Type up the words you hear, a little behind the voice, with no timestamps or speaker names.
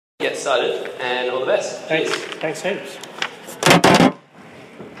Get started, and all the best. Thanks. Thanks heaps.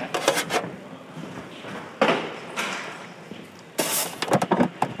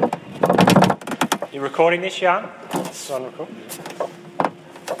 You recording this, Jan? It's on record.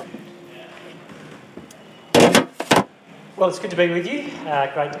 Well, it's good to be with you.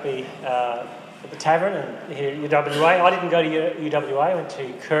 Great to be at the tavern and here at UWA. I didn't go to UWA. I went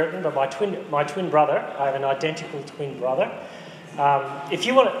to Curtin, but my twin brother. I have an identical twin brother. If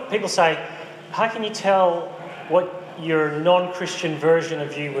you want, people say, how can you tell what your non-Christian version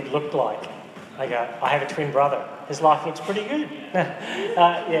of you would look like? I go, I have a twin brother. His life looks pretty good.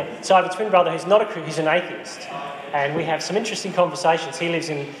 Yeah. So I have a twin brother who's he's an atheist, and we have some interesting conversations. He lives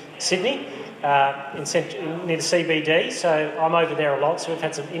in Sydney, near the CBD, so I'm over there a lot. So we've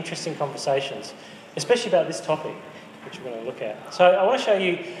had some interesting conversations, especially about this topic, which we're going to look at. So I want to show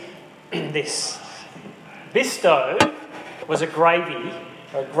you this. Bisto was a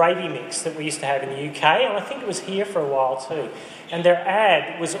gravy mix that we used to have in the UK, and I think it was here for a while too. And their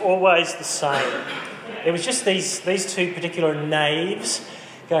ad was always the same. It was just these two particular knaves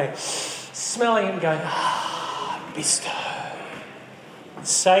going, smelling it and going, Bisto. The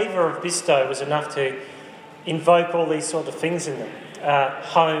savour of Bisto was enough to invoke all these sort of things in them.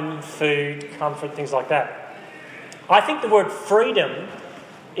 Home, food, comfort, things like that. I think the word freedom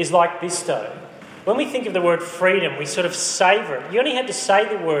is like Bisto. When we think of the word freedom, we sort of savour it. You only had to say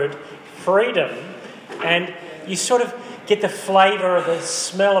the word freedom and you sort of get the flavour or the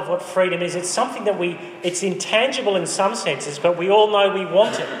smell of what freedom is. It's something that it's intangible in some senses, but we all know we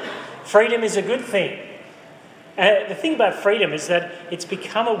want it. Freedom is a good thing. The thing about freedom is that it's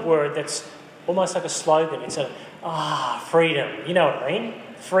become a word that's almost like a slogan. It's freedom. You know what I mean?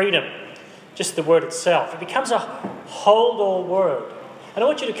 Freedom. Just the word itself. It becomes a hold-all word. And I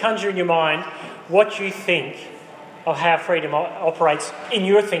want you to conjure in your mind what you think of how freedom operates in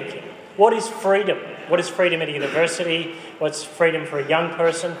your thinking. What is freedom? What is freedom at a university? What's freedom for a young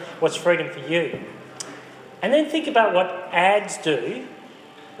person? What's freedom for you? And then think about what ads do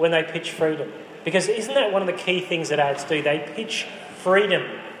when they pitch freedom. Because isn't that one of the key things that ads do? They pitch freedom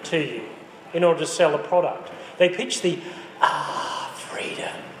to you in order to sell a product. They pitch the,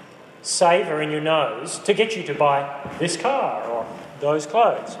 freedom, savour in your nose to get you to buy this car or those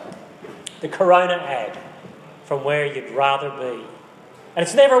clothes. The Corona ad, from where you'd rather be. And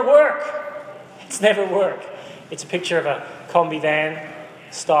it's never work. It's never work. It's a picture of a combi van,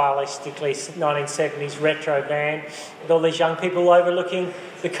 stylistically 1970s retro van, with all these young people overlooking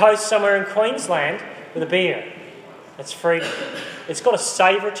the coast somewhere in Queensland with a beer. That's freedom. It's got a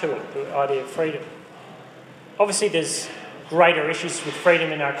savour to it, the idea of freedom. Obviously there's greater issues with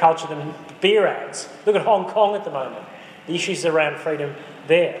freedom in our culture than beer ads. Look at Hong Kong at the moment. The issues around freedom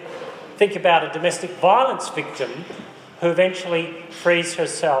there. Think about a domestic violence victim who eventually frees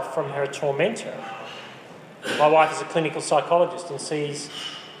herself from her tormentor. My wife is a clinical psychologist and sees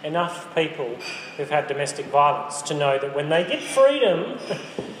enough people who've had domestic violence to know that when they get freedom,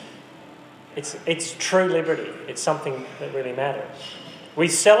 it's true liberty. It's something that really matters. We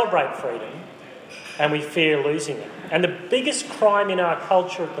celebrate freedom and we fear losing it. And the biggest crime in our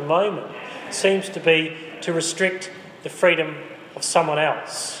culture at the moment seems to be to restrict the freedom of someone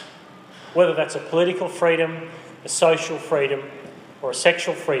else. Whether that's a political freedom, a social freedom, or a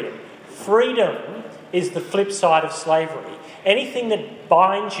sexual freedom. Freedom is the flip side of slavery. Anything that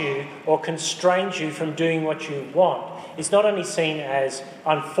binds you or constrains you from doing what you want is not only seen as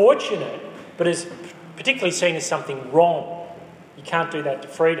unfortunate, but is particularly seen as something wrong. You can't do that to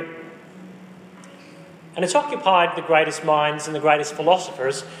freedom. And it's occupied the greatest minds and the greatest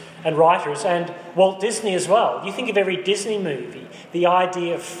philosophers and writers, and Walt Disney as well. You think of every Disney movie, the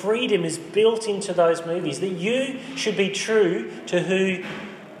idea of freedom is built into those movies, that you should be true to who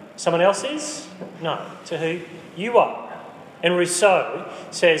someone else is? No, to who you are. And Rousseau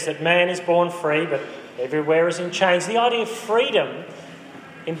says that man is born free, but everywhere is in chains. The idea of freedom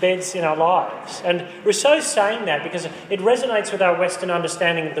embeds in our lives. And Rousseau's saying that because it resonates with our Western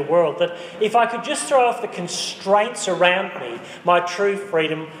understanding of the world, that if I could just throw off the constraints around me, my true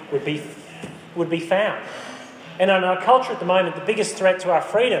freedom would be found. And in our culture at the moment, the biggest threat to our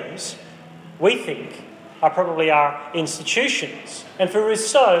freedoms, we think, are probably our institutions. And for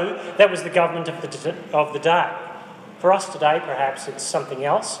Rousseau, that was the government of the day. For us today, perhaps it's something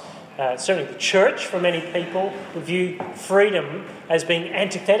else. Certainly the church, for many people, would view freedom as being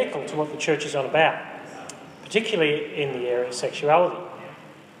antithetical to what the church is on about, particularly in the area of sexuality.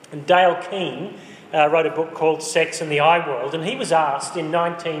 And Dale Keane wrote a book called Sex and the I World, and he was asked in the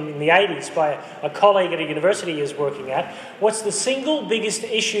 80s by a colleague at a university he was working at, what's the single biggest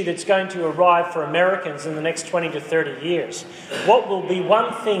issue that's going to arrive for Americans in the next 20 to 30 years? What will be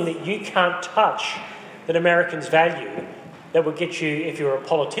one thing that you can't touch that Americans value that will get you, if you're a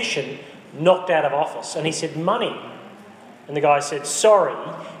politician, knocked out of office? And he said, money. And the guy said, sorry,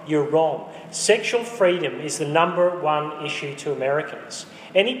 you're wrong. Sexual freedom is the number one issue to Americans.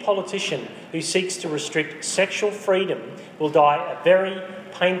 Any politician who seeks to restrict sexual freedom will die a very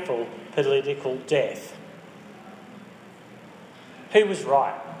painful political death. Who was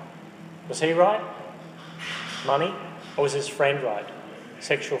right? Was he right? Money? Or was his friend right?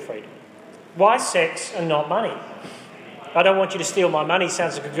 Sexual freedom. Why sex and not money? I don't want you to steal my money,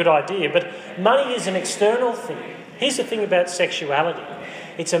 sounds like a good idea, but money is an external thing. Here's the thing about sexuality.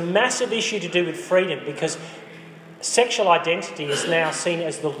 It's a massive issue to do with freedom because sexual identity is now seen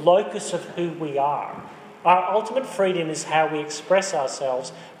as the locus of who we are. Our ultimate freedom is how we express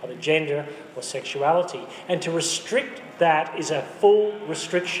ourselves, either gender or sexuality. And to restrict that is a full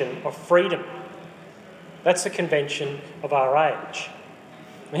restriction of freedom. That's the convention of our age.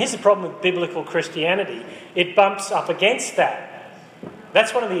 And here's the problem with biblical Christianity. It bumps up against that.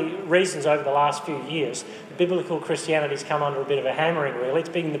 That's one of the reasons over the last few years biblical Christianity's come under a bit of a hammering, really. It's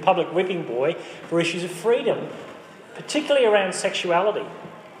been the public whipping boy for issues of freedom, particularly around sexuality.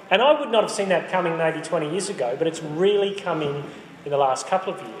 And I would not have seen that coming maybe 20 years ago, but it's really come in the last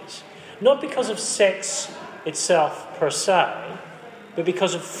couple of years. Not because of sex itself per se, but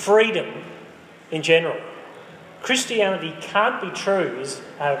because of freedom in general. Christianity can't be true, is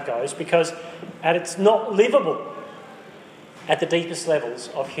how it goes, because it's not livable at the deepest levels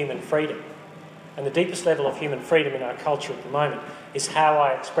of human freedom. And the deepest level of human freedom in our culture at the moment is how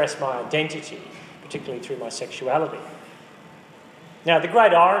I express my identity, particularly through my sexuality. Now, the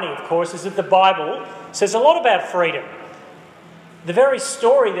great irony, of course, is that the Bible says a lot about freedom. The very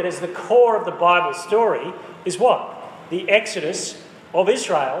story that is the core of the Bible story is what? The exodus of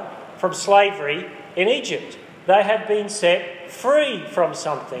Israel from slavery in Egypt. They have been set free from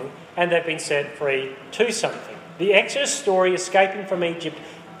something, and they've been set free to something. The Exodus story, escaping from Egypt,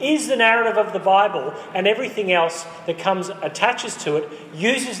 is the narrative of the Bible, and everything else that attaches to it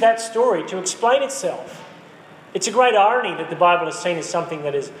uses that story to explain itself. It's a great irony that the Bible is seen as something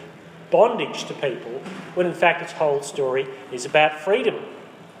that is bondage to people, when in fact its whole story is about freedom.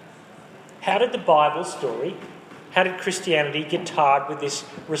 How did the Bible story, how did Christianity get tarred with this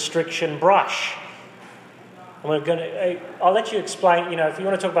restriction brush? I'll let you explain, if you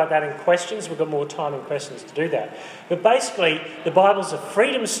want to talk about that in questions, we've got more time in questions to do that. But basically, the Bible's a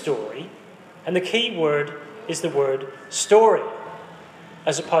freedom story, and the key word is the word story,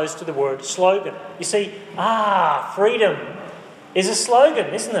 as opposed to the word slogan. You see, freedom is a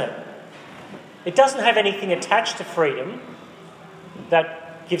slogan, isn't it? It doesn't have anything attached to freedom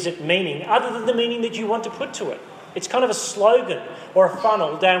that gives it meaning, other than the meaning that you want to put to it. It's kind of a slogan or a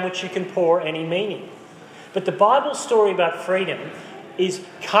funnel down which you can pour any meaning. But the Bible story about freedom is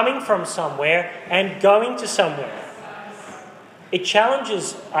coming from somewhere and going to somewhere. It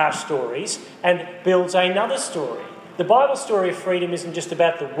challenges our stories and builds another story. The Bible story of freedom isn't just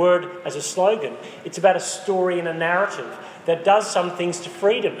about the word as a slogan. It's about a story and a narrative that does some things to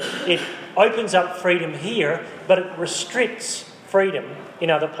freedom. It opens up freedom here, but it restricts freedom in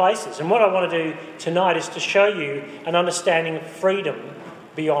other places. And what I want to do tonight is to show you an understanding of freedom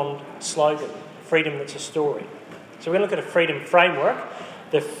beyond slogan. Freedom that's a story. So we're going to look at a freedom framework.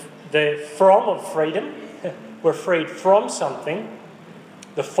 The from of freedom, we're freed from something.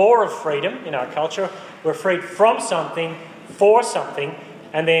 The for of freedom in our culture, we're freed from something, for something.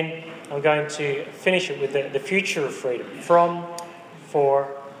 And then I'm going to finish it with the future of freedom. From,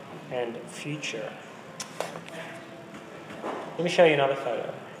 for, and future. Let me show you another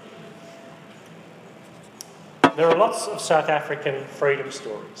photo. There are lots of South African freedom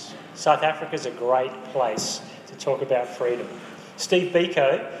stories. South Africa is a great place to talk about freedom. Steve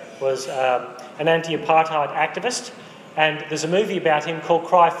Biko was an anti-apartheid activist, and there's a movie about him called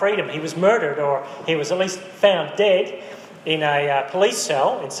Cry Freedom. He was murdered, or he was at least found dead, in a police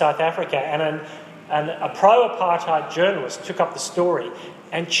cell in South Africa, and a pro-apartheid journalist took up the story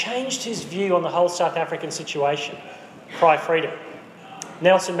and changed his view on the whole South African situation. Cry Freedom.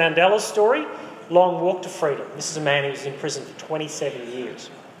 Nelson Mandela's story, Long Walk to Freedom. This is a man who was in prison for 27 years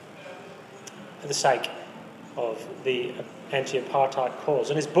for the sake of the anti-apartheid cause.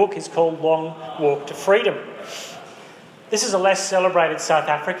 And his book is called Long Walk to Freedom. This is a less celebrated South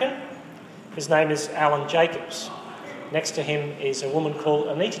African. His name is Alan Jacobs. Next to him is a woman called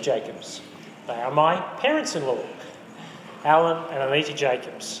Anita Jacobs. They are my parents-in-law, Alan and Anita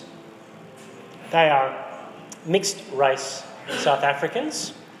Jacobs. They are mixed race South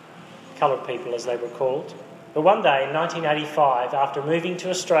Africans, coloured people as they were called. But one day in 1985, after moving to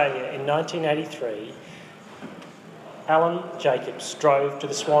Australia in 1983, Alan Jacobs drove to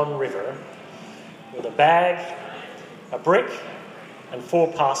the Swan River with a bag, a brick and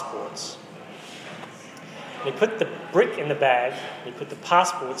 4 passports. And he put the brick in the bag, and he put the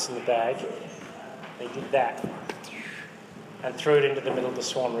passports in the bag, and he did that and threw it into the middle of the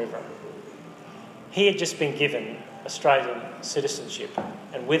Swan River. He had just been given Australian citizenship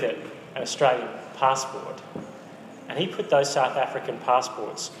and with it an Australian passport. And he put those South African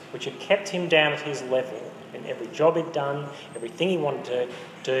passports, which had kept him down at his level in every job he'd done, everything he wanted to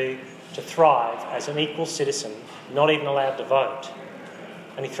do to thrive as an equal citizen, not even allowed to vote,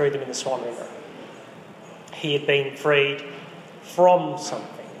 and he threw them in the Swan River. He had been freed from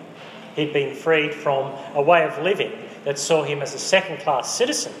something. He'd been freed from a way of living that saw him as a second-class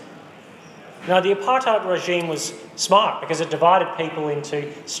citizen. Now, the apartheid regime was smart because it divided people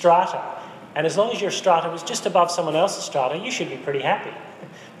into strata. And as long as your strata was just above someone else's strata, you should be pretty happy.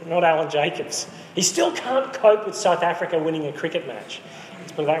 But not Alan Jacobs. He still can't cope with South Africa winning a cricket match.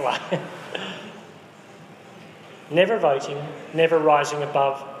 Let's put it that way. Never voting, never rising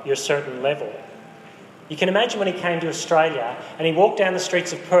above your certain level. You can imagine when he came to Australia and he walked down the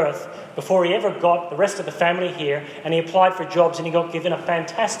streets of Perth before he ever got the rest of the family here, and he applied for jobs and he got given a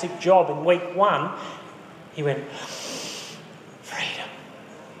fantastic job in week 1. He went, freedom,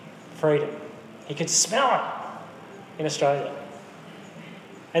 freedom. He could smell it in Australia.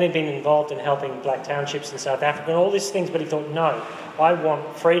 And he'd been involved in helping black townships in South Africa and all these things, but he thought, no, I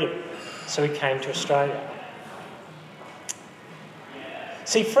want freedom. So he came to Australia.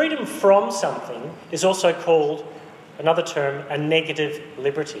 See, freedom from something is also called, another term, a negative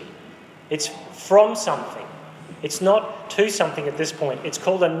liberty. It's from something. It's not to something at this point. It's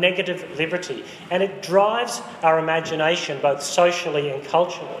called a negative liberty. And it drives our imagination both socially and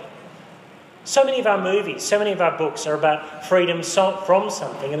culturally. So many of our movies, so many of our books are about freedom from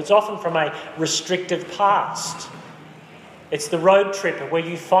something, and it's often from a restrictive past. It's the road trip where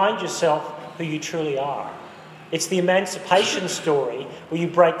you find yourself who you truly are. It's the emancipation story where you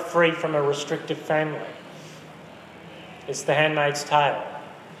break free from a restrictive family. It's The Handmaid's Tale,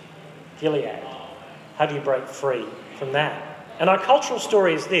 Gilead. How do you break free from that? And our cultural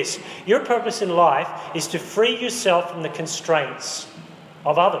story is this. Your purpose in life is to free yourself from the constraints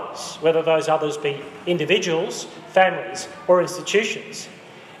of others, whether those others be individuals, families, or institutions.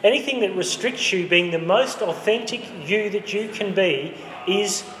 Anything that restricts you being the most authentic you that you can be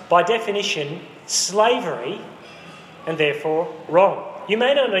is, by definition, slavery, and therefore wrong. You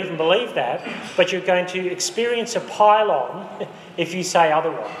may not even believe that, but you're going to experience a pile-on if you say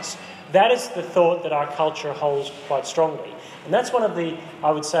otherwise. That is the thought that our culture holds quite strongly. And that's one of the, I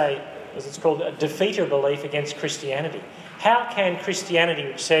would say, as it's called, a defeater belief against Christianity. How can Christianity,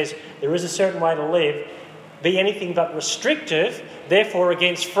 which says there is a certain way to live, be anything but restrictive, therefore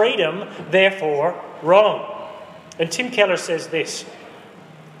against freedom, therefore wrong? And Tim Keller says this: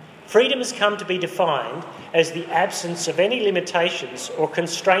 freedom has come to be defined as the absence of any limitations or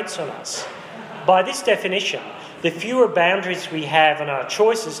constraints on us. By this definition, the fewer boundaries we have on our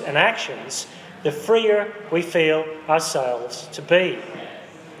choices and actions, the freer we feel ourselves to be.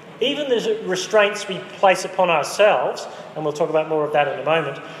 Even the restraints we place upon ourselves, and we'll talk about more of that in a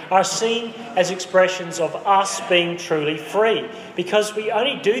moment, are seen as expressions of us being truly free, because we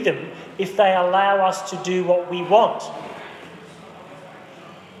only do them if they allow us to do what we want.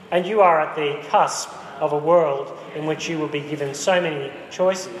 And you are at the cusp of a world in which you will be given so many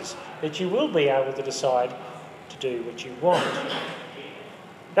choices that you will be able to decide to do what you want.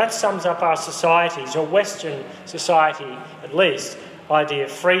 That sums up our society's, or Western society at least, idea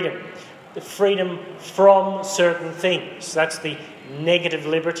of freedom. The freedom from certain things. That's the negative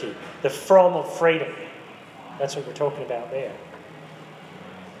liberty. The from of freedom. That's what we're talking about there.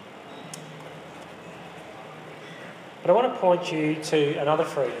 But I want to point you to another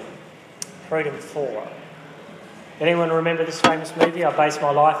freedom. Freedom 4. Anyone remember this famous movie? I base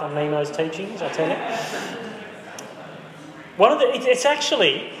my life on Nemo's teachings, I tell you. It's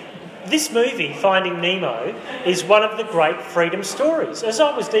actually, this movie, Finding Nemo, is one of the great freedom stories. As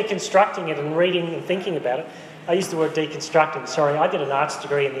I was deconstructing it and reading and thinking about it, I used the word deconstructing, sorry, I did an arts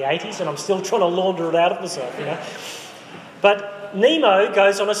degree in the 80s and I'm still trying to launder it out of myself, you know. But Nemo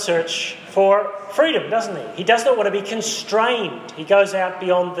goes on a search for freedom, doesn't he? He does not want to be constrained. He goes out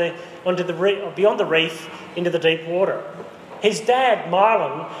beyond the reef into the deep water. His dad,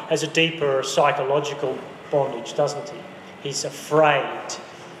 Marlin, has a deeper psychological bondage, doesn't he? He's afraid.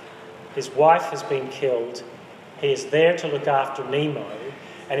 His wife has been killed. He is there to look after Nemo.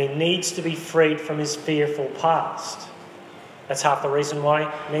 and he needs to be freed from his fearful past. That's half the reason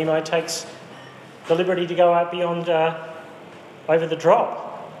why Nemo takes the liberty to go out beyond over the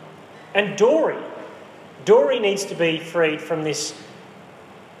drop. And Dory needs to be freed from this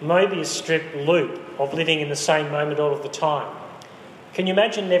Mobius strip loop of living in the same moment all of the time. Can you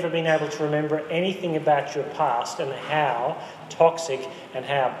imagine never being able to remember anything about your past and how toxic and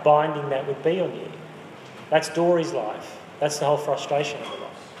how binding that would be on you? That's Dory's life. That's the whole frustration of her life.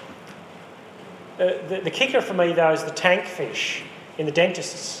 The kicker for me, though, is the tank fish in the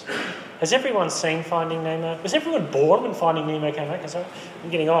dentists. Has everyone seen Finding Nemo? Was everyone born when Finding Nemo came out? I'm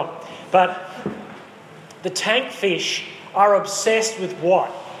getting on. But the tank fish are obsessed with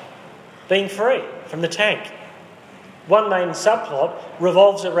what? Being free from the tank. One main subplot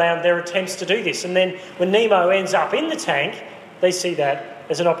revolves around their attempts to do this. And then when Nemo ends up in the tank, they see that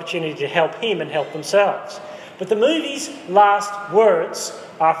as an opportunity to help him and help themselves. But the movie's last words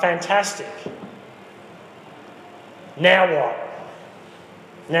are fantastic. Now what?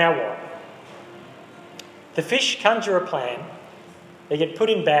 Now what? The fish conjure a plan. They get put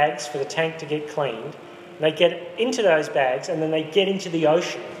in bags for the tank to get cleaned. They get into those bags and then they get into the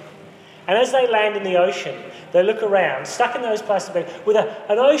ocean. And as they land in the ocean, they look around, stuck in those plastic bags, with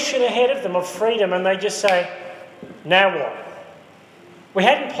an ocean ahead of them of freedom, and they just say, now what? We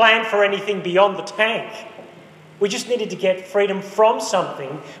hadn't planned for anything beyond the tank. We just needed to get freedom from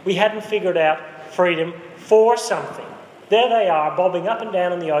something. We hadn't figured out freedom for something. There they are, bobbing up and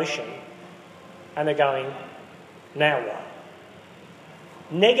down in the ocean, and they're going, now what?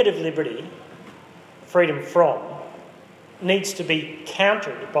 Negative liberty, freedom from, needs to be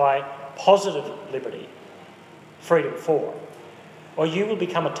countered by positive liberty, freedom for, or you will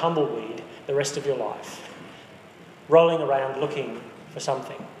become a tumbleweed the rest of your life, rolling around looking for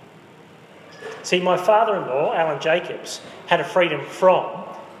something. See, my father-in-law, Alan Jacobs, had a freedom from,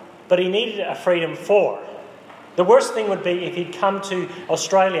 but he needed a freedom for. The worst thing would be if he'd come to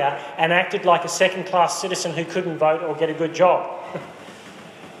Australia and acted like a second-class citizen who couldn't vote or get a good job.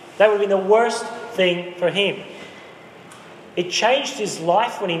 That would have been the worst thing for him. It changed his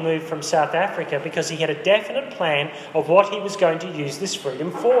life when he moved from South Africa because he had a definite plan of what he was going to use this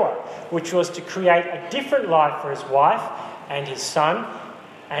freedom for, which was to create a different life for his wife and his son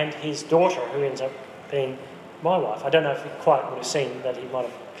and his daughter, who ends up being my wife. I don't know if he quite would have seen that. He might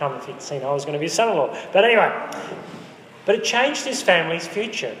have come if he'd seen I was going to be his son-in-law. But anyway, but it changed his family's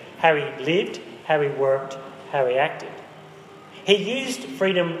future, how he lived, how he worked, how he acted. He used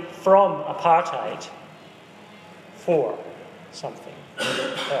freedom from apartheid for something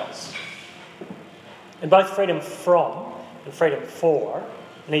else. And both freedom from and freedom for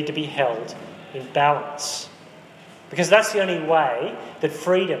need to be held in balance. Because that's the only way that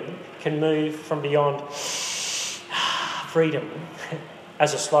freedom can move from beyond freedom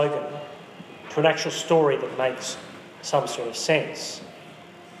as a slogan to an actual story that makes some sort of sense.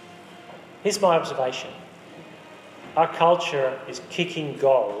 Here's my observation. Our culture is kicking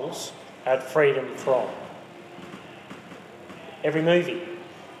goals at freedom from. Every movie,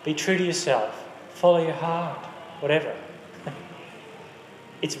 be true to yourself, follow your heart, whatever.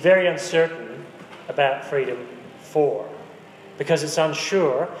 It's very uncertain about freedom for, because it's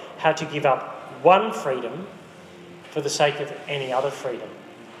unsure how to give up one freedom for the sake of any other freedom.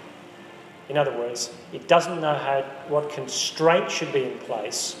 In other words, it doesn't know what constraint should be in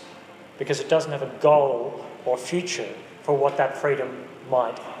place because it doesn't have a goal or future for what that freedom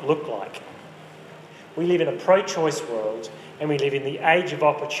might look like. We live in a pro-choice world and we live in the age of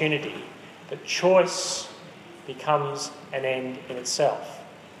opportunity. But choice becomes an end in itself.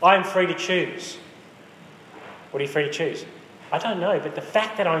 I'm free to choose. What are you free to choose? I don't know, but the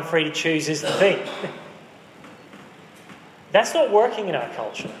fact that I'm free to choose is the thing. That's not working in our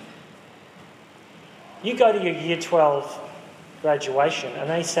culture. You go to your Year 12 graduation and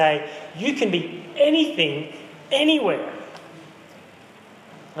they say, you can be anything, anywhere.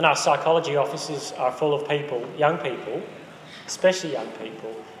 And our psychology offices are full of people, young people, especially young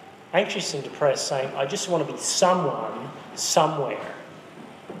people, anxious and depressed, saying, I just want to be someone, somewhere.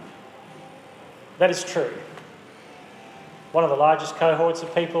 That is true. One of the largest cohorts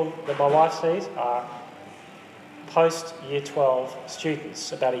of people that my wife sees are post-Year 12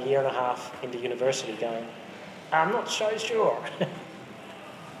 students, about a year and a half into university, going, I'm not so sure.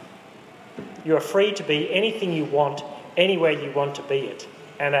 You are free to be anything you want, anywhere you want to be it.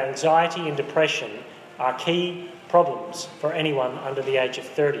 And anxiety and depression are key problems for anyone under the age of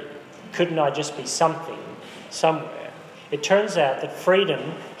 30. Couldn't I just be something, somewhere? It turns out that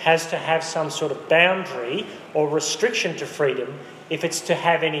freedom has to have some sort of boundary or restriction to freedom if it's to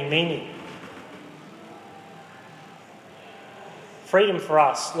have any meaning. freedom for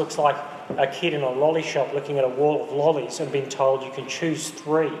us looks like a kid in a lolly shop looking at a wall of lollies and being told you can choose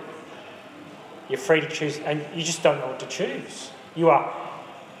 3. You're free to choose, and you just don't know what to choose.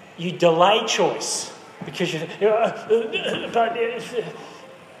 You delay choice because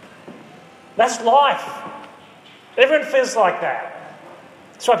that's life. Everyone feels like that.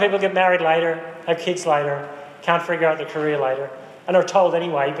 That's why people get married later, have kids later, can't figure out their career later, and are told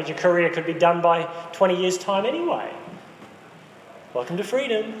anyway, but your career could be done by 20 years' time anyway. Welcome to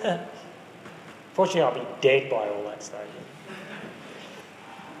freedom. Fortunately, I'll be dead by all that stage.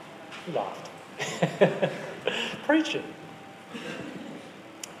 You laughed. Preach it.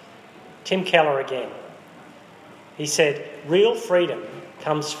 Tim Keller again. He said, real freedom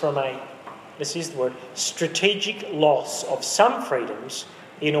comes from this is the word, strategic loss of some freedoms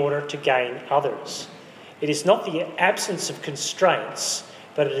in order to gain others. It is not the absence of constraints,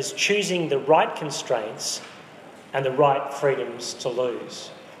 but it is choosing the right constraints and the right freedoms to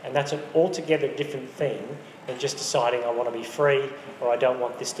lose. And that's an altogether different thing than just deciding I want to be free or I don't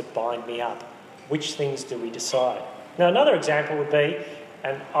want this to bind me up. Which things do we decide? Now, another example would be,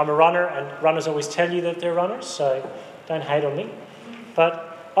 and I'm a runner, and runners always tell you that they're runners, so don't hate on me,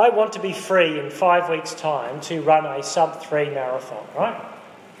 but I want to be free in 5 weeks' time to run a sub-3 marathon, right?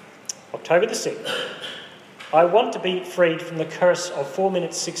 October the 6th. I want to be freed from the curse of 4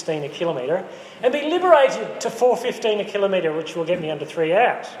 minutes 16 a kilometre and be liberated to 4:15 a kilometre, which will get me under 3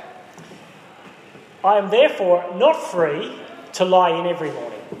 hours. I am therefore not free to lie in every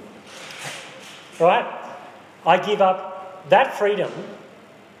morning. Right? I give up that freedom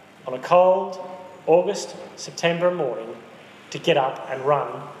on a cold August, September morning to get up and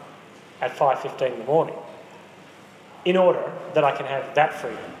run at 5:15 in the morning in order that I can have that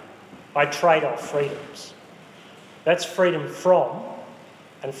freedom. I trade off freedoms. That's freedom from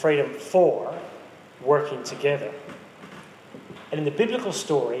and freedom for working together. And in the biblical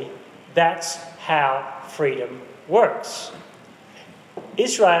story, that's how freedom works.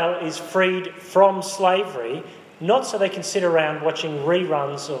 Israel is freed from slavery, not so they can sit around watching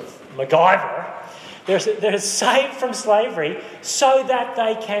reruns of MacGyver. They're saved from slavery so that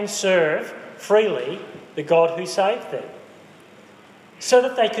they can serve freely the God who saved them. So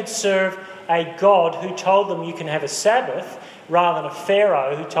that they could serve a God who told them you can have a Sabbath rather than a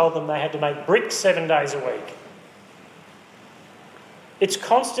Pharaoh who told them they had to make bricks 7 days a week. It's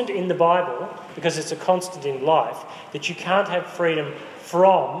constant in the Bible, because it's a constant in life, that you can't have freedom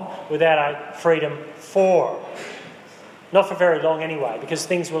from without a freedom for. Not for very long anyway, because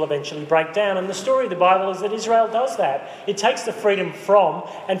things will eventually break down. And the story of the Bible is that Israel does that. It takes the freedom from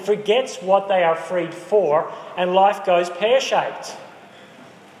and forgets what they are freed for, and life goes pear-shaped.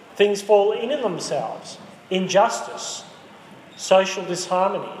 Things fall in of themselves. Injustice, social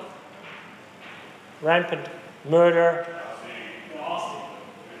disharmony, rampant murder,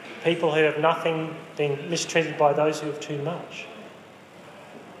 people who have nothing being mistreated by those who have too much.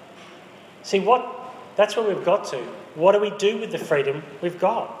 See, that's what we've got to. What do we do with the freedom we've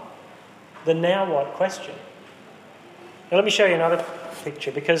got? The now what question. Now let me show you another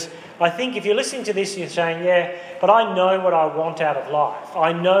picture, because I think if you're listening to this, you're saying, yeah, but I know what I want out of life.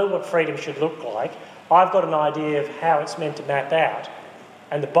 I know what freedom should look like. I've got an idea of how it's meant to map out,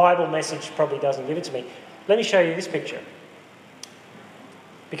 and the Bible message probably doesn't give it to me. Let me show you this picture.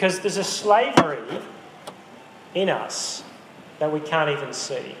 Because there's a slavery in us that we can't even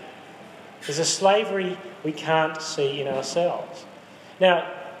see. There's a slavery we can't see in ourselves. Now,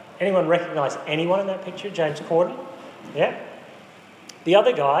 anyone recognise anyone in that picture? James Corden? Yeah? The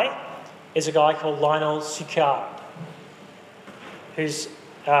other guy is a guy called Lionel Suchard, who's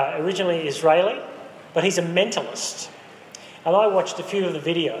originally Israeli, but he's a mentalist. And I watched a few of the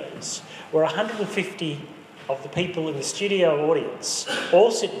videos where 150 of the people in the studio audience all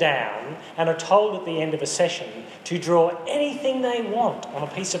sit down and are told at the end of a session to draw anything they want on a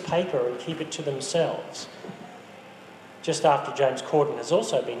piece of paper and keep it to themselves. Just after James Corden has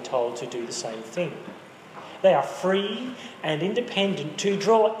also been told to do the same thing. They are free and independent to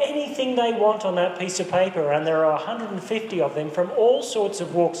draw anything they want on that piece of paper, and there are 150 of them from all sorts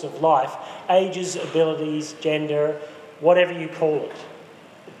of walks of life, ages, abilities, gender, whatever you call it.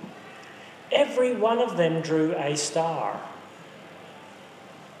 Every one of them drew a star.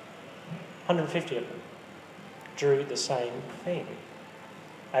 150 of them drew the same thing,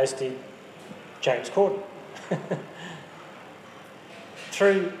 as did James Corden.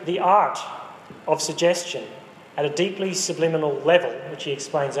 Through the art of suggestion at a deeply subliminal level, which he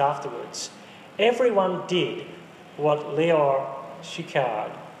explains afterwards, everyone did what Leor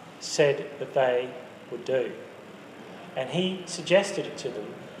Suchard said that they would do. And he suggested it to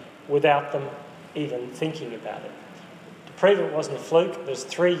them without them even thinking about it. To prove it wasn't a fluke, there's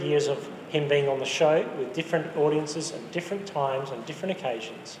 3 years of him being on the show with different audiences and different times and different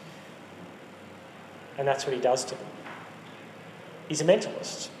occasions. And that's what he does to them. He's a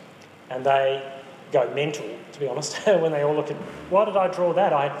mentalist. And they go mental, to be honest, when they all look at, why did I draw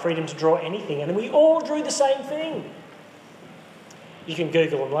that? I had freedom to draw anything. And we all drew the same thing. You can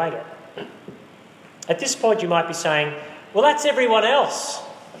Google them later. At this point, you might be saying, well, that's everyone else.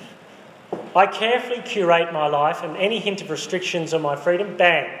 I carefully curate my life, and any hint of restrictions on my freedom,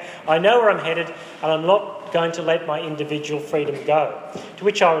 bang, I know where I'm headed, and I'm not going to let my individual freedom go. To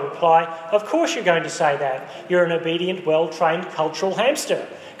which I would reply, of course you're going to say that. You're an obedient, well-trained cultural hamster,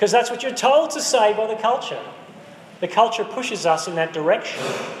 because that's what you're told to say by the culture. The culture pushes us in that direction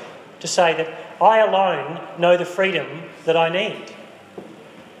to say that I alone know the freedom that I need.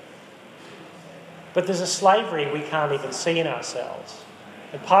 But there's a slavery we can't even see in ourselves.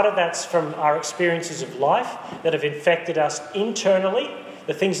 And part of that's from our experiences of life that have infected us internally,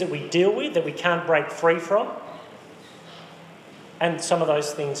 the things that we deal with that we can't break free from. And some of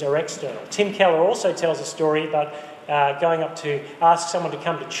those things are external. Tim Keller also tells a story about going up to ask someone to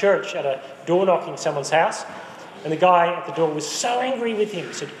come to church at a door knocking someone's house. And the guy at the door was so angry with him.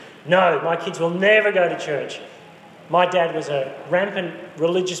 He said, no, my kids will never go to church. My dad was a rampant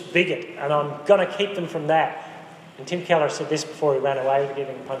religious bigot and I'm going to keep them from that. And Tim Keller said this before he ran away with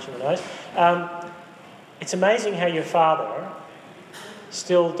giving a punch in the nose. It's amazing how your father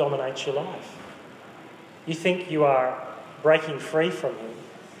still dominates your life. You think you are breaking free from him,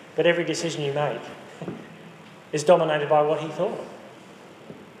 but every decision you make is dominated by what he thought.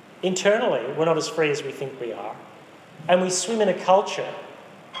 Internally, we're not as free as we think we are. And we swim in a culture.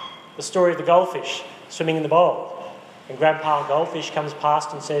 The story of the goldfish swimming in the bowl. And Grandpa Goldfish comes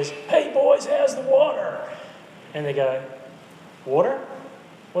past and says, hey boys, how's the water? And they go, water?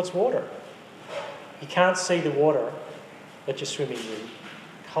 What's water? You can't see the water that you're swimming in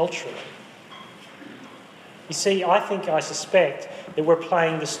culturally. You see, I suspect that we're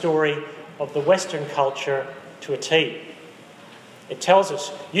playing the story of the Western culture to a T. It tells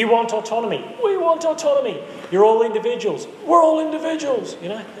us, you want autonomy, we want autonomy. You're all individuals, we're all individuals, you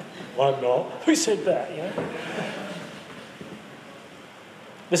know. Well, I'm not. Who said that, you know?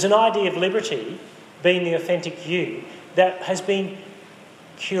 There's an idea of liberty being the authentic you that has been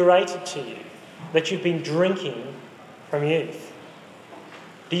curated to you, that you've been drinking from youth.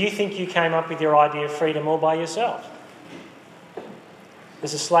 Do you think you came up with your idea of freedom all by yourself?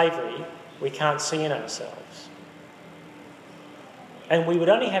 There's a slavery we can't see in ourselves. And we would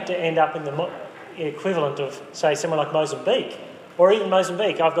only have to end up in the equivalent of, say, someone like Mozambique, or even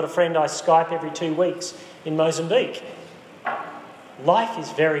Mozambique. I've got a friend I Skype every 2 weeks in Mozambique. Life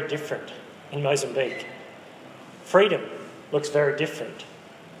is very different in Mozambique. Freedom looks very different.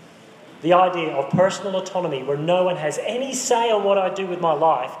 The idea of personal autonomy where no one has any say on what I do with my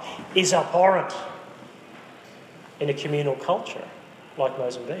life is abhorrent in a communal culture like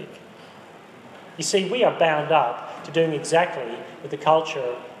Mozambique. You see, we are bound up to doing exactly what the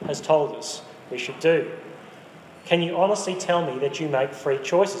culture has told us we should do. Can you honestly tell me that you make free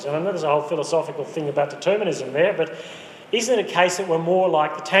choices? And I know there's a whole philosophical thing about determinism there, but isn't it a case that we're more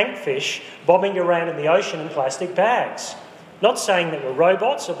like the tank fish bobbing around in the ocean in plastic bags? Not saying that we're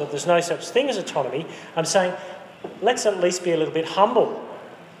robots or that there's no such thing as autonomy. I'm saying let's at least be a little bit humble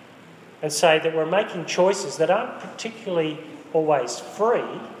and say that we're making choices that aren't particularly always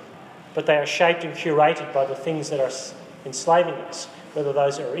free, but they are shaped and curated by the things that are enslaving us, whether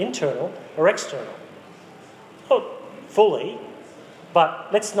those are internal or external. Not fully, but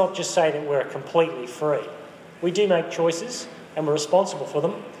let's not just say that we're completely free. We do make choices and we're responsible for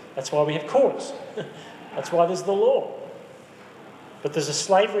them. That's why we have courts. That's why there's the law. But there's a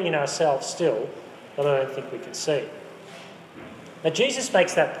slavery in ourselves still that I don't think we can see. Now, Jesus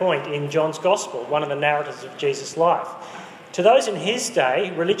makes that point in John's Gospel, one of the narratives of Jesus' life. To those in his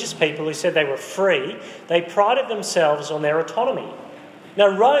day, religious people who said they were free, they prided themselves on their autonomy.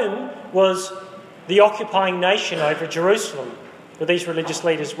 Now, Rome was the occupying nation over Jerusalem, where these religious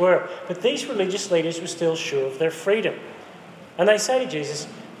leaders were. But these religious leaders were still sure of their freedom. And they say to Jesus,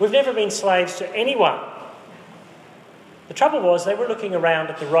 we've never been slaves to anyone. The trouble was they were looking around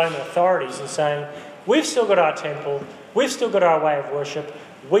at the Roman authorities and saying, we've still got our temple, we've still got our way of worship,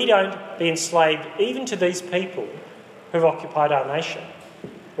 we don't be enslaved even to these people who've occupied our nation.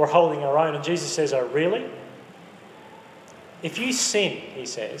 We're holding our own. And Jesus says, oh, really? If you sin, he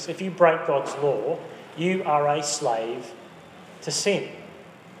says, if you break God's law, you are a slave to sin.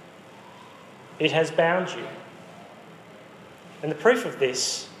 It has bound you. And the proof of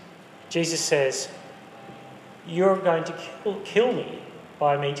this, Jesus says, you're going to kill me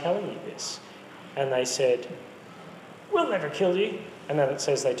by me telling you this. And they said, we'll never kill you. And then it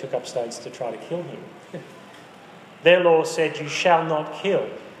says they took up stones to try to kill him. Their law said, you shall not kill.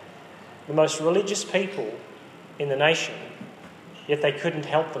 The most religious people in the nation, yet they couldn't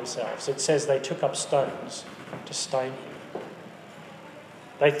help themselves. It says they took up stones to stone him.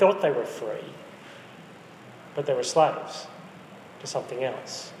 They thought they were free, but they were slaves to something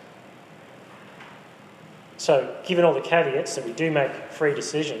else. So, given all the caveats that we do make free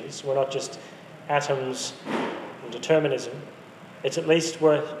decisions, we're not just atoms and determinism, it's at least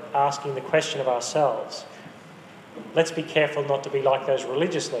worth asking the question of ourselves. Let's be careful not to be like those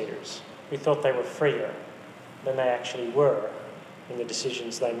religious leaders who thought they were freer than they actually were in the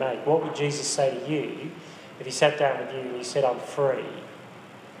decisions they made. What would Jesus say to you if he sat down with you and he said, I'm free?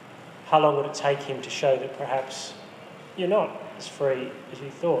 How long would it take him to show that perhaps you're not as free as you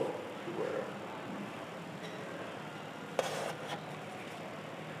thought you were?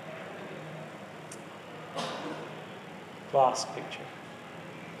 Last picture.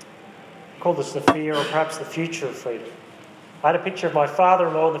 I call this the fear or perhaps the future of freedom. I had a picture of my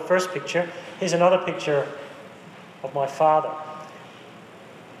father-in-law in the first picture. Here's another picture of my father.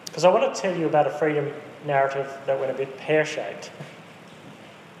 Because I want to tell you about a freedom narrative that went a bit pear-shaped.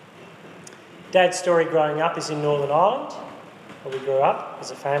 Dad's story growing up is in Northern Ireland, where we grew up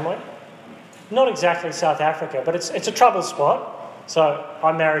as a family. Not exactly South Africa, but it's a trouble spot. So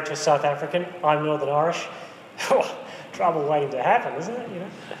I'm married to a South African, I'm Northern Irish. Trouble waiting to happen, isn't it? You know?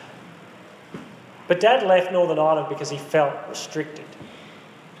 But Dad left Northern Ireland because he felt restricted.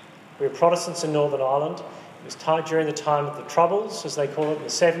 We were Protestants in Northern Ireland. It was during the time of the Troubles, as they call it, in the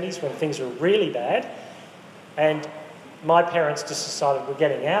 70s, when things were really bad. And my parents just decided we're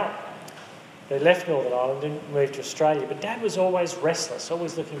getting out. They left Northern Ireland and moved to Australia. But Dad was always restless,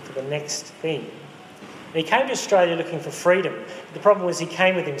 always looking for the next thing. And he came to Australia looking for freedom. But the problem was he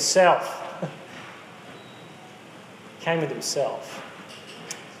came with himself.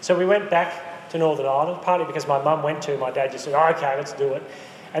 So we went back to Northern Ireland, partly because my mum went to, my dad just said, okay, let's do it.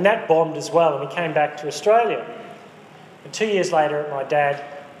 And that bombed as well, and we came back to Australia. And 2 years later, my dad,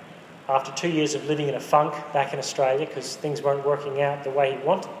 after 2 years of living in a funk back in Australia, because things weren't working out the way he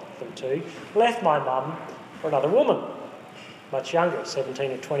wanted them to, left my mum for another woman, much younger,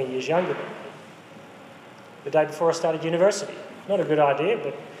 17 or 20 years younger than me, the day before I started university. Not a good idea,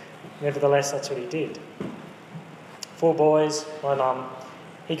 but nevertheless, that's what he did. 4 boys, my mum,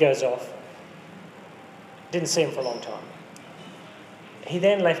 he goes off. Didn't see him for a long time. He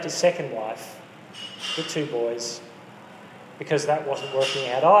then left his second wife with 2 boys because that wasn't working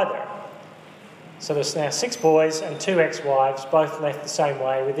out either. So there's now 6 boys and 2 ex-wives, both left the same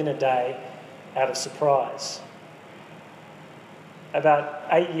way within a day out of surprise. About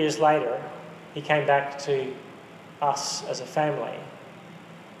 8 years later, he came back to us as a family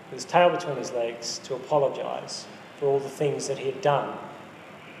with his tail between his legs to apologise for all the things that he had done,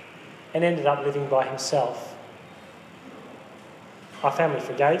 and ended up living by himself. Our family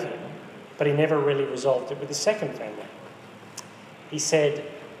forgave him, but he never really resolved it with his second family. He said,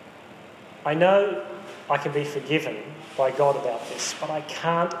 I know I can be forgiven by God about this, but I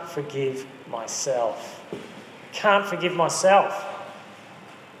can't forgive myself. Can't forgive myself.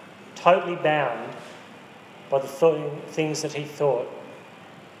 Totally bound by the things that he thought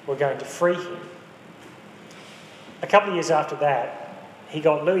were going to free him. A couple of years after that, he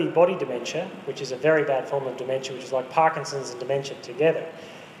got Lewy body dementia, which is a very bad form of dementia, which is like Parkinson's and dementia together.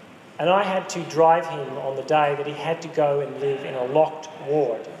 And I had to drive him on the day that he had to go and live in a locked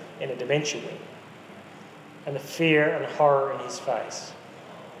ward in a dementia wing. And the fear and horror in his face.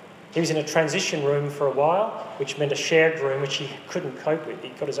 He was in a transition room for a while, which meant a shared room, which he couldn't cope with. He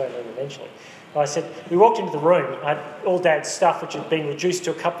got his own room eventually. And I said, we walked into the room, I had all Dad's stuff, which had been reduced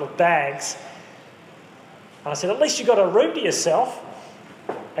to a couple of bags. And I said, at least you got a room to yourself.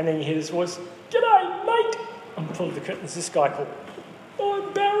 And then you hear this voice, G'day, mate. I'm pulling the curtains. This guy called,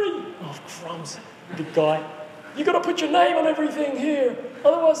 I'm Barry. Oh, crumbs. Big guy. You got to put your name on everything here,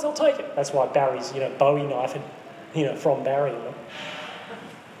 otherwise they'll take it. That's why Barry's, Bowie knife, and, from Barry.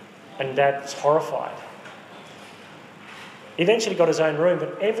 And Dad's horrified. He eventually got his own room,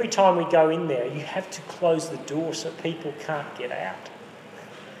 but every time we go in there, you have to close the door so people can't get out.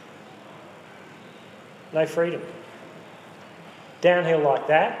 No freedom. Downhill like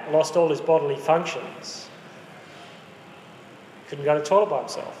that, lost all his bodily functions. Couldn't go to the toilet by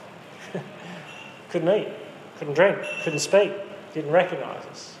himself. Couldn't eat, couldn't drink, couldn't speak, didn't recognise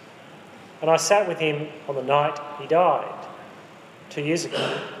us. And I sat with him on the night he died, 2 years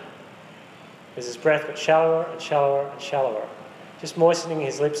ago, as his breath got shallower and shallower and shallower, just moistening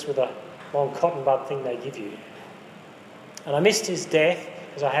his lips with a long cotton bud thing they give you. And I missed his death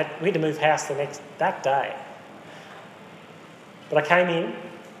because we had to move house that day. But I came in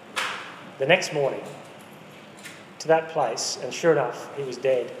the next morning to that place, and sure enough, he was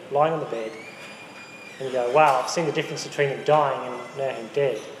dead, lying on the bed. And you go, wow, I've seen the difference between him dying and now him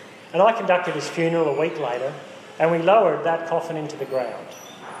dead. And I conducted his funeral a week later, and we lowered that coffin into the ground.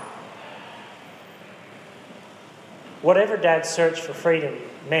 Whatever Dad's search for freedom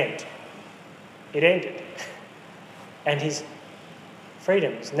meant, it ended. And his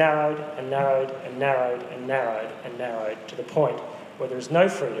freedoms narrowed and narrowed and narrowed and narrowed and narrowed to the point where there is no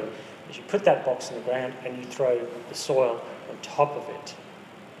freedom as you put that box in the ground and you throw the soil on top of it.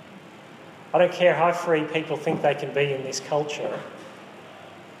 I don't care how free people think they can be in this culture.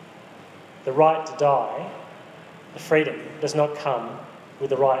 The right to die, the freedom, does not come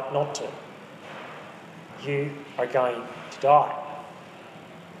with the right not to. You are going to die.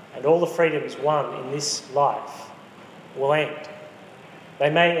 And all the freedoms won in this life will end. They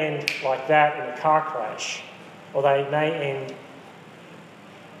may end like that in a car crash, or they may end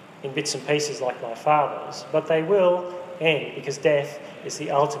in bits and pieces like my father's, but they will end because death is the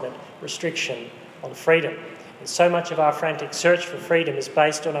ultimate restriction on freedom. And so much of our frantic search for freedom is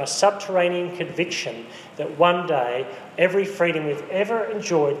based on our subterranean conviction that one day every freedom we've ever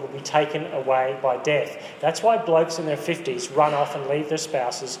enjoyed will be taken away by death. That's why blokes in their 50s run off and leave their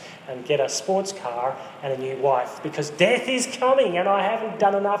spouses and get a sports car and a new wife, because death is coming and I haven't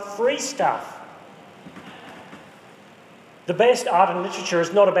done enough free stuff. The best art and literature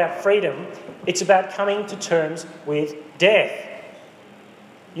is not about freedom, it's about coming to terms with death.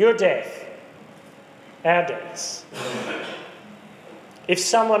 Your death. Our deaths. If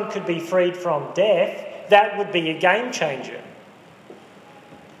someone could be freed from death, that would be a game changer.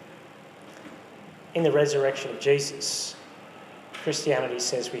 In the resurrection of Jesus, Christianity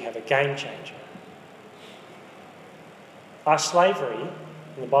says we have a game changer. Our slavery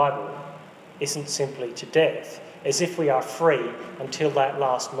in the Bible isn't simply to death, as if we are free until that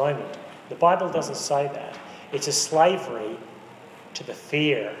last moment. The Bible doesn't say that. It's a slavery to the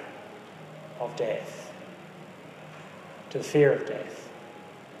fear of death. To the fear of death.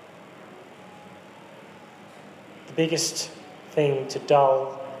 The biggest thing to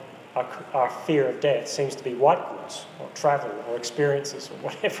dull our fear of death seems to be white goods or travel or experiences or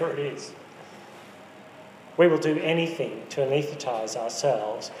whatever it is. We will do anything to anaesthetise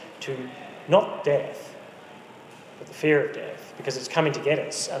ourselves to not death, but the fear of death, because it's coming to get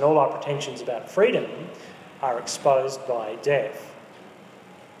us, and all our pretensions about freedom are exposed by death.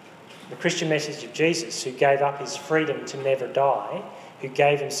 The Christian message of Jesus, who gave up his freedom to never die, who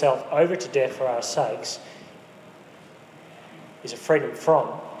gave himself over to death for our sakes, is a freedom from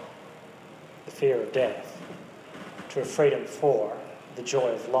the fear of death to a freedom for the joy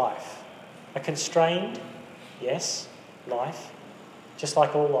of life. A constrained, yes, life, just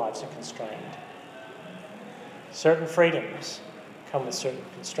like all lives are constrained. Certain freedoms come with certain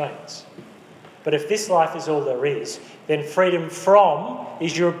constraints. But if this life is all there is, then freedom from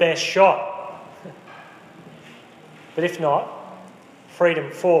is your best shot. But if not, freedom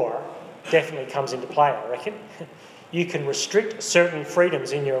for definitely comes into play, I reckon. You can restrict certain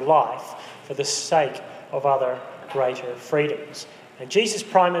freedoms in your life for the sake of other greater freedoms. And Jesus'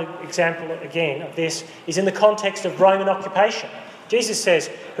 prime example, again, of this is in the context of Roman occupation. Jesus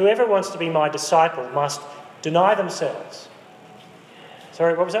says, whoever wants to be my disciple must deny themselves.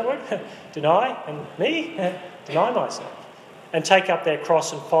 Sorry, what was that word? Deny, and me? Deny myself. And take up their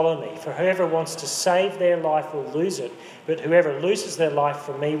cross and follow me. For whoever wants to save their life will lose it, but whoever loses their life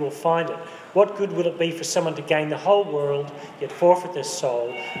for me will find it. What good will it be for someone to gain the whole world, yet forfeit their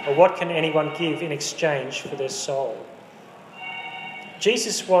soul? Or what can anyone give in exchange for their soul?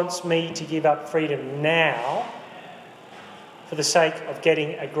 Jesus wants me to give up freedom now for the sake of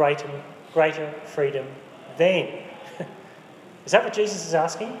getting a greater freedom then. Is that what Jesus is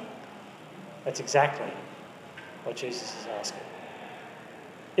asking? That's exactly what Jesus is asking.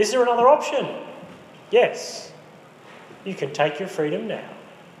 Is there another option? Yes. You can take your freedom now,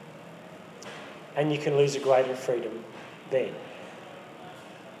 and you can lose a greater freedom then.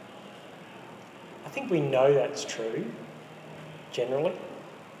 I think we know that's true, generally.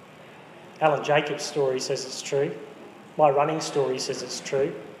 Alan Jacobs' story says it's true. My running story says it's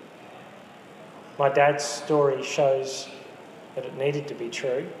true. My dad's story shows that it needed to be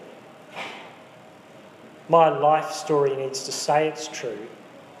true. My life story needs to say it's true,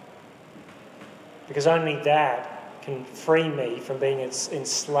 because only that can free me from being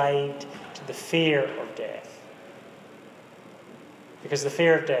enslaved to the fear of death. Because the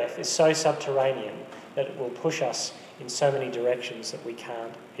fear of death is so subterranean that it will push us in so many directions that we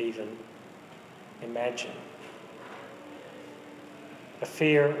can't even imagine. A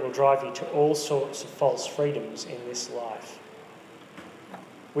fear will drive you to all sorts of false freedoms in this life.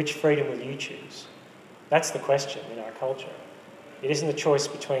 Which freedom will you choose? That's the question in our culture. It isn't a choice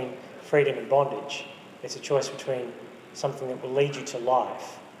between freedom and bondage. It's a choice between something that will lead you to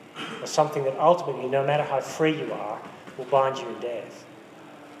life or something that ultimately, no matter how free you are, will bind you in death.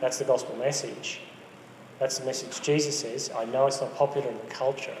 That's the gospel message. That's the message Jesus says. I know it's not popular in the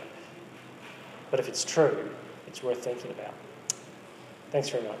culture, but if it's true, it's worth thinking about. Thanks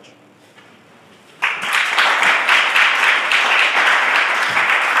very much.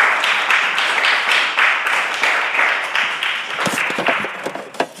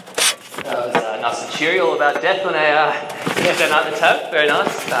 That was nice and cheery, all about death on a Wednesday night at the tab. Very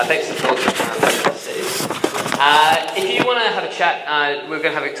nice. Thanks for talking, Steve. If you want to have a chat, we're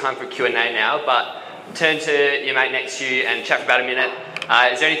going to have a time for Q&A now, but turn to your mate next to you and chat for about a minute.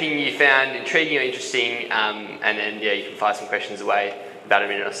 Is there anything you found intriguing or interesting? And then, you can fire some questions away about a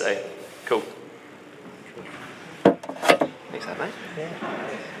minute or so. Cool. Thanks, mate.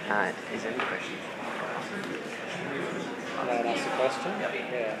 Yeah. Is there any questions? Can I ask a question?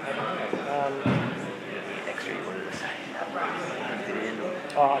 Yeah. Extra you wanted to say?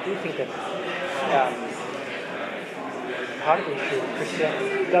 I do think that part of the issue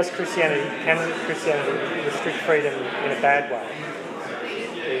of Christianity, can Christianity restrict freedom in a bad way?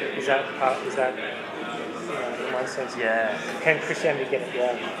 Is that in one sense? Yeah. Can Christianity get it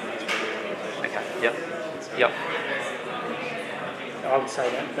wrong? Okay. Yep. I would say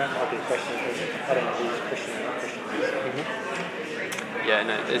that might be a question because I don't know who's Christian or not Christian. Mm-hmm. Yeah,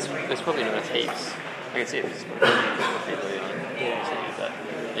 no, there's probably not heaps. I can see it. There's people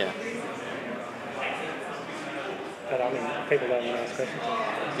yeah. But I mean, people don't want to ask questions.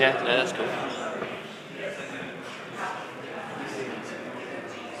 Yeah, no, that's cool.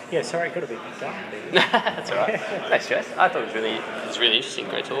 Yeah, sorry, it could have been done. That's all right. No stress. I thought it was really interesting.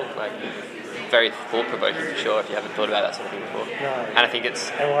 Great talk. Very thought-provoking for sure. If you haven't thought about that sort of thing before. No. And I think it's.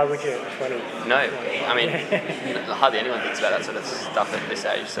 And why would you? 20. No, I mean, hardly anyone thinks about that sort of stuff at this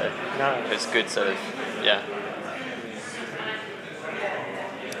age. So no. It's good, sort of. Yeah.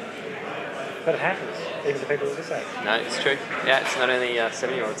 But it happens, even to people of this age. No, it's true. Yeah, it's not only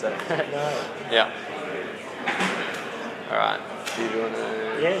 7-year-olds though. No. Yeah. All right. Do you want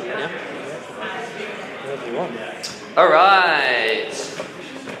to? Yeah. Whatever you want. All right.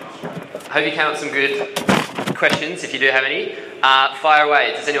 I hope you came up with some good questions. If you do have any, fire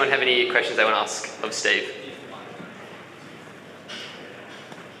away. Does anyone have any questions they want to ask of Steve?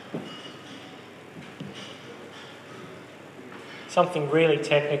 Something really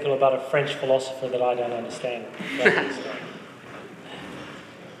technical about a French philosopher that I don't understand.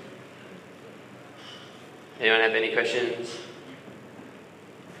 Anyone have any questions?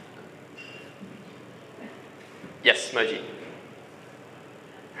 Yes, Moji.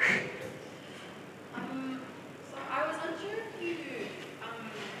 So I was unsure if you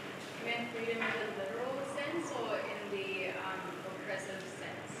meant freedom in the literal sense or in the oppressive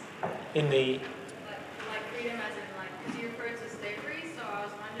sense. In the... Like freedom as in because you referred to slavery, so I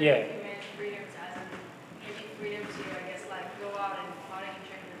was wondering Yeah. if you meant freedom as in maybe freedom to, I guess, go out and party and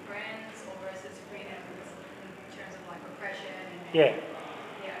drink with friends, or versus freedom in terms of oppression and... Yeah.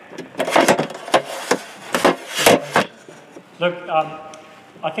 Yeah. Look,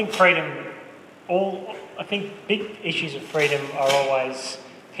 I think I think big issues of freedom are always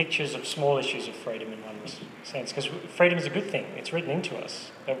pictures of small issues of freedom in one sense, because freedom is a good thing. It's written into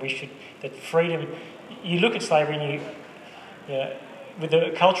us that freedom. You look at slavery and with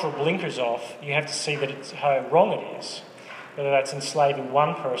the cultural blinkers off, you have to see that it's how wrong it is, whether that's enslaving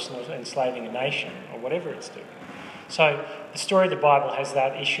one person or enslaving a nation or whatever it's doing. So the story of the Bible has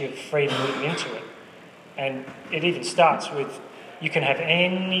that issue of freedom written into it, and it even starts with you can have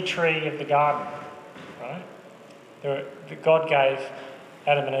any tree of the garden, right? God gave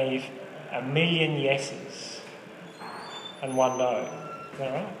Adam and Eve 1,000,000 yeses and one no. Is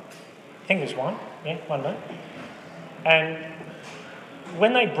that right? I think there's one. Yeah, one no. And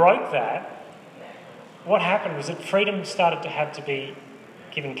when they broke that, what happened was that freedom started to have to be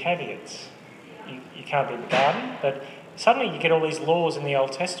given caveats. You can't be in the garden, but suddenly you get all these laws in the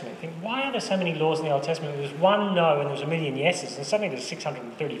Old Testament. You think, why are there so many laws in the Old Testament? There's one no and there's 1,000,000 yeses, and suddenly there's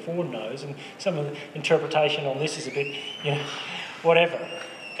 634 no's, and some of the interpretation on this is a bit, whatever.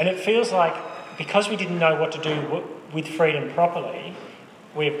 And it feels like because we didn't know what to do with freedom properly,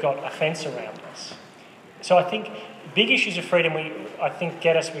 we've got a fence around us. So I think big issues of freedom,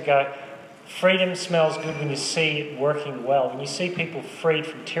 get us, we go, freedom smells good when you see it working well. When you see people freed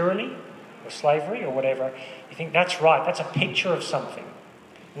from tyranny or slavery or whatever, you think that's right, that's a picture of something.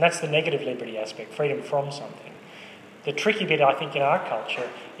 And that's the negative liberty aspect, freedom from something. The tricky bit, I think, in our culture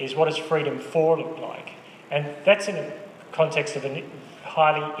is what does freedom for look like? And that's in a context of a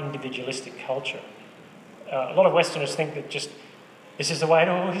highly individualistic culture. A lot of Westerners think that just this is the way it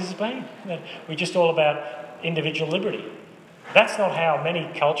always has been. We're just all about individual liberty. That's not how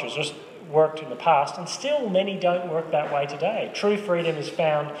many cultures just worked in the past, and still many don't work that way today. True freedom is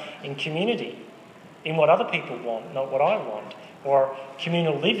found in community, in what other people want, not what I want, or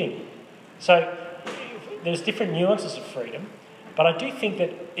communal living. So there's different nuances of freedom, but I do think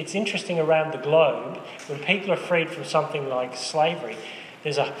that it's interesting around the globe when people are freed from something like slavery,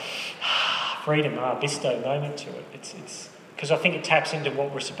 there's a freedom, bisto moment to it. It's because I think it taps into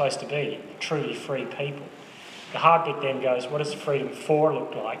what we're supposed to be, truly free people. The hard bit then goes, what does freedom for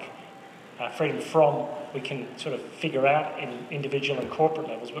look like? Freedom from, we can sort of figure out in individual and corporate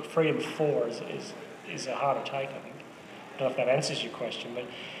levels, but freedom for is a harder take, I think. I don't know if that answers your question, but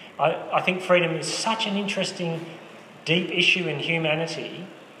I think freedom is such an interesting, deep issue in humanity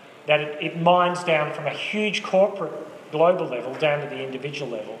that it mines down from a huge corporate global level down to the individual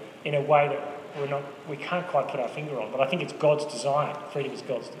level in a way that we can't quite put our finger on. But I think it's God's design. Freedom is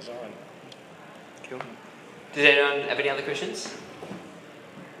God's design. Cool. Does anyone have any other questions?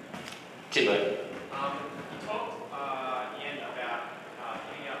 Timbo. You talked Ian about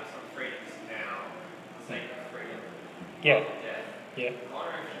giving up some freedoms now for the sake of freedom. Yeah. Death. Yeah.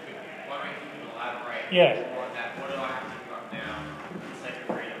 Wondering if you could elaborate Yeah. more on that. What do I have to give up now for the sake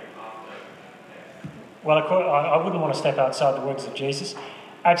of freedom after death? Well, I wouldn't want to step outside the words of Jesus.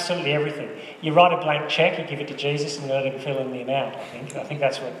 Absolutely everything. You write a blank cheque, you give it to Jesus, and you let him fill in the amount. I think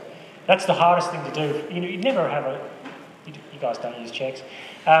that's the hardest thing to do. You never have you guys don't use cheques.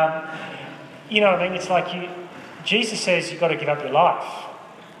 You know what I mean? It's like Jesus says you've got to give up your life,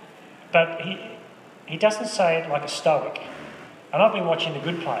 but he doesn't say it like a stoic. And I've been watching The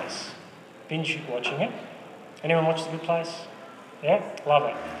Good Place, binge watching it. Anyone watch The Good Place? Yeah, love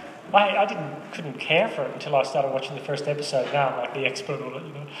it. I couldn't care for it until I started watching the first episode. Now I'm like the expert on it,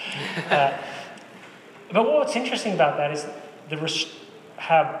 you know. But what's interesting about that is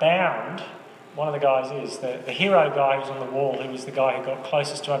how bound one of the guys is, the hero guy who's on the wall, who was the guy who got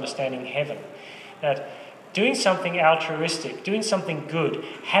closest to understanding heaven. That doing something altruistic, doing something good,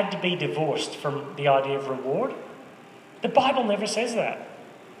 had to be divorced from the idea of reward. The Bible never says that.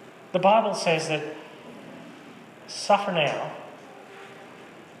 The Bible says that suffer now,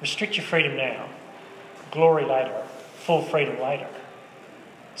 restrict your freedom now, glory later, full freedom later.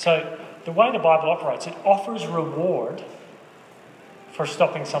 So the way the Bible operates, it offers reward for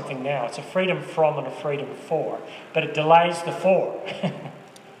stopping something now. It's a freedom from and a freedom for, but it delays the for.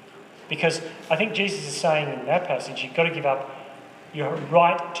 Because I think Jesus is saying in that passage, you've got to give up your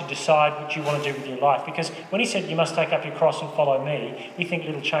right to decide what you want to do with your life. Because when he said you must take up your cross and follow me, we think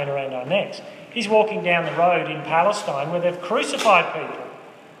little chain around our necks. He's walking down the road in Palestine where they've crucified people.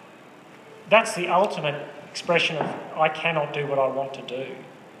 That's the ultimate expression of I cannot do what I want to do.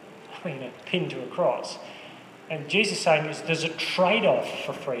 I mean, pinned to a cross. And Jesus is saying there's a trade-off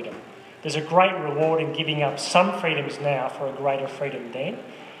for freedom. There's a great reward in giving up some freedoms now for a greater freedom then.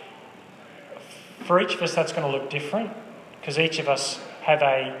 For each of us, that's going to look different because each of us have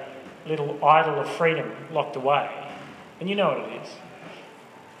a little idol of freedom locked away. And you know what it is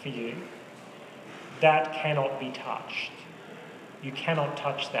for you. That cannot be touched. You cannot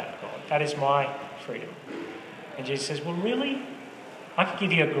touch that, God. That is my freedom. And Jesus says, well, really? I could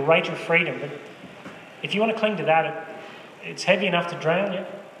give you a greater freedom, but if you want to cling to that, it's heavy enough to drown you.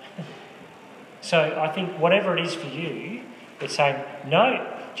 So I think whatever it is for you, it's saying, no,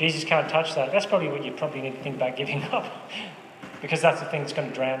 Jesus can't touch that. That's probably what you probably need to think about giving up. Because that's the thing that's going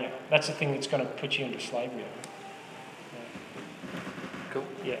to drown you. That's the thing that's going to put you into slavery. Cool.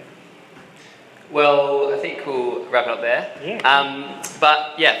 Yeah. Well, I think we'll wrap it up there. Yeah.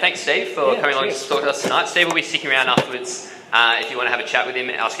 But yeah, thanks Steve for coming along cheers. to talk to us tonight. Steve will be sticking around afterwards if you want to have a chat with him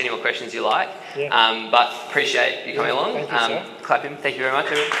and ask any more questions you like. Yeah. But appreciate you coming along. Thank you, sir. Clap him. Thank you very much,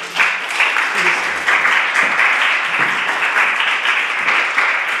 everyone.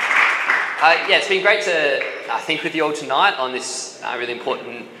 It's been great to think with you all tonight on this really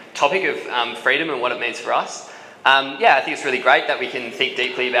important topic of freedom and what it means for us. I think it's really great that we can think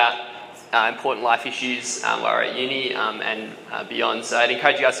deeply about important life issues while we're at uni and beyond. So I'd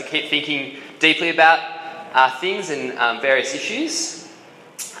encourage you guys to keep thinking deeply about things and various issues.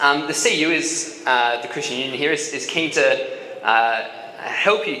 The CU is, the Christian Union here, is keen to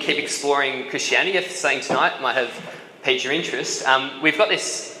help you keep exploring Christianity. If something tonight might have piqued your interest. We've got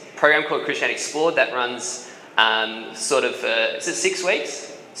this program called Christianity Explored that runs is it 6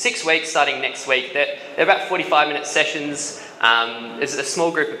 weeks? 6 weeks starting next week. They're about 45-minute sessions. There's a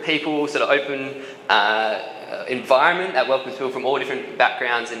small group of people, sort of open environment that welcomes people from all different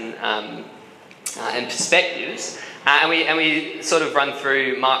backgrounds and perspectives. and we sort of run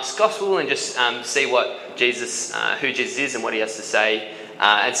through Mark's gospel and just see what Jesus, who Jesus is and what he has to say.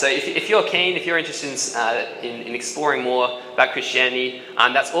 And so if you're keen, if you're interested in exploring more about Christianity,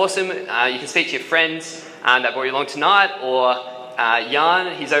 that's awesome. You can speak to your friends that brought you along tonight, or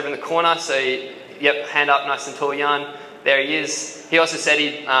Jan, he's over in the corner, so yep, hand up nice and tall, Jan. There he is. He also said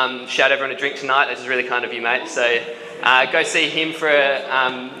he'd shout everyone a drink tonight, which is really kind of you, mate. So go see him for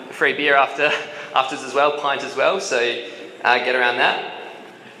a free beer afterwards as well, pint as well, so get around that.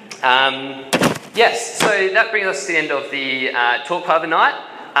 Yes, so that brings us to the end of the talk part of the night,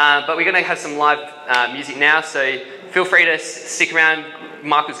 but we're going to have some live music now, so feel free to stick around.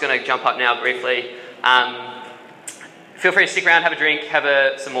 Michael's going to jump up now briefly. Feel free to stick around, have a drink,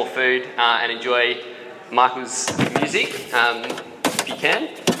 have some more food, and enjoy Michael's music, if you can.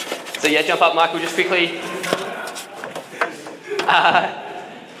 So yeah, jump up, Michael, just quickly.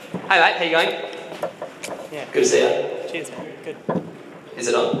 Hey mate, how you going? Yeah. Good to see you. Cheers, man. Good. Is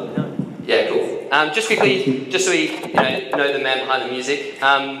it on? No. Yeah, cool. Just quickly, just so we know the man behind the music.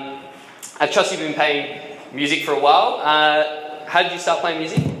 I trust you've been playing music for a while. How did you start playing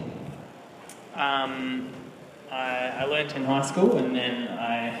music? I learnt in high school, and then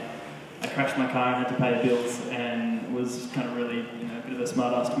I crashed my car and had to pay the bills, and was kind of really a bit of a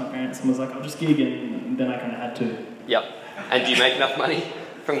smart ass to my parents, and was like, I'll just gig, and then I kind of had to. Yep. And do you make enough money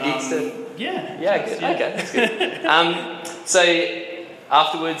from gigs to? Yeah. Yeah, good. Yeah. Okay, that's good. So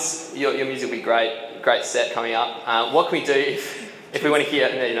afterwards, your music will be great set coming up. What can we do if we want to hear?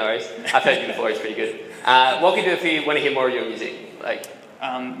 No worries. I've heard you before. It's pretty good. What can we do if we want to hear more of your music?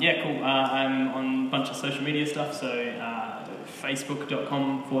 Yeah, cool. I'm on a bunch of social media stuff, so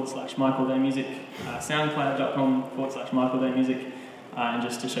facebook.com/MichaelDayMusic, soundcloud.com/MichaelDayMusic, and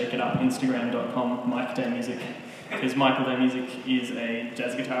just to shake it up, instagram.com/MikeDayMusic, because Michael Day Music is a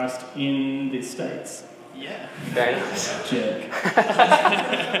jazz guitarist in the States. Yeah. Very nice. Jerk.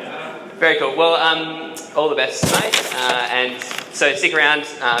 Very cool. Well, all the best, mate. And so stick around.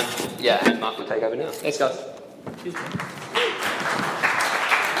 And Mark will take over now. Thanks, guys. Cheers.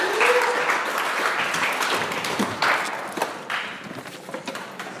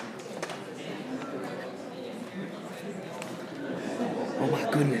 Oh my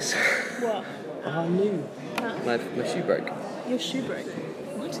goodness. What? Oh no. My shoe broke. Your shoe broke.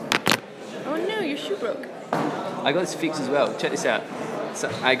 What? Oh no, your shoe broke. I got this fixed as well. Check this out. So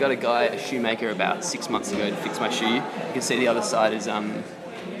I got a shoemaker about 6 months ago to fix my shoe. You can see the other side is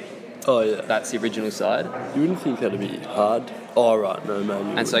Oh yeah. that's the original side. You wouldn't think that'd be hard. Oh right, no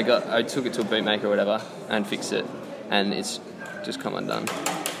maybe. And so I took it to a bootmaker or whatever and fixed it, and it's just come undone.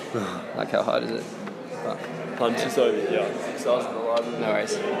 Like, how hard is it? Punches over here. 6 hours in the library. No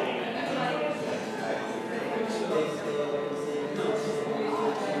worries.